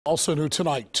Also new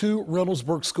tonight, two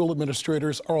Reynoldsburg school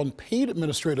administrators are on paid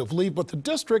administrative leave, but the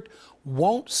district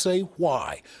won't say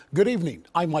why. Good evening.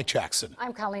 I'm Mike Jackson.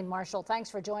 I'm Colleen Marshall. Thanks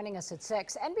for joining us at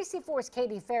 6. NBC4's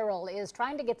Katie Farrell is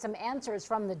trying to get some answers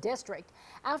from the district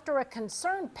after a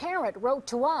concerned parent wrote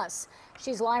to us.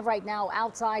 She's live right now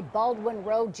outside Baldwin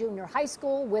Road Junior High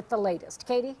School with the latest.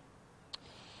 Katie?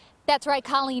 That's right,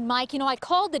 Colleen. Mike, I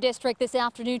called the district this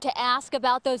afternoon to ask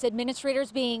about those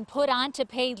administrators being put on to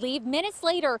paid leave. Minutes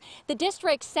later, the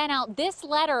district sent out this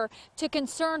letter to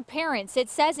concerned parents. It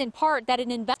says in part that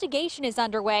an investigation is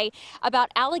underway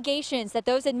about allegations that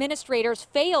those administrators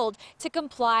failed to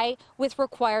comply with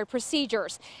required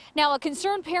procedures. Now, a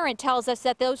concerned parent tells us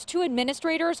that those two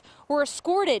administrators were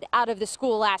escorted out of the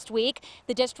school last week.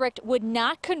 The district would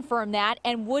not confirm that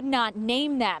and would not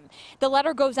name them. The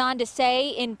letter goes on to say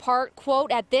in part,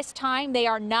 quote, at this time, they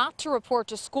are not to report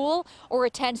to school or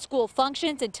attend school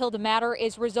functions until the matter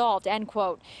is resolved, end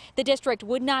quote. The district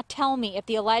would not tell me if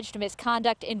the alleged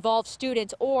misconduct involves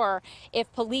students or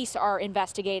if police are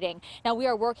investigating. Now, we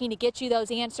are working to get you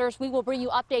those answers. We will bring you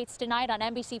updates tonight on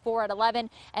NBC4 at 11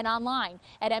 and online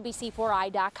at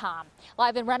NBC4i.com.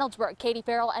 Live in Reynoldsburg, Katie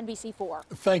Farrell, NBC4.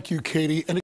 Thank you, Katie.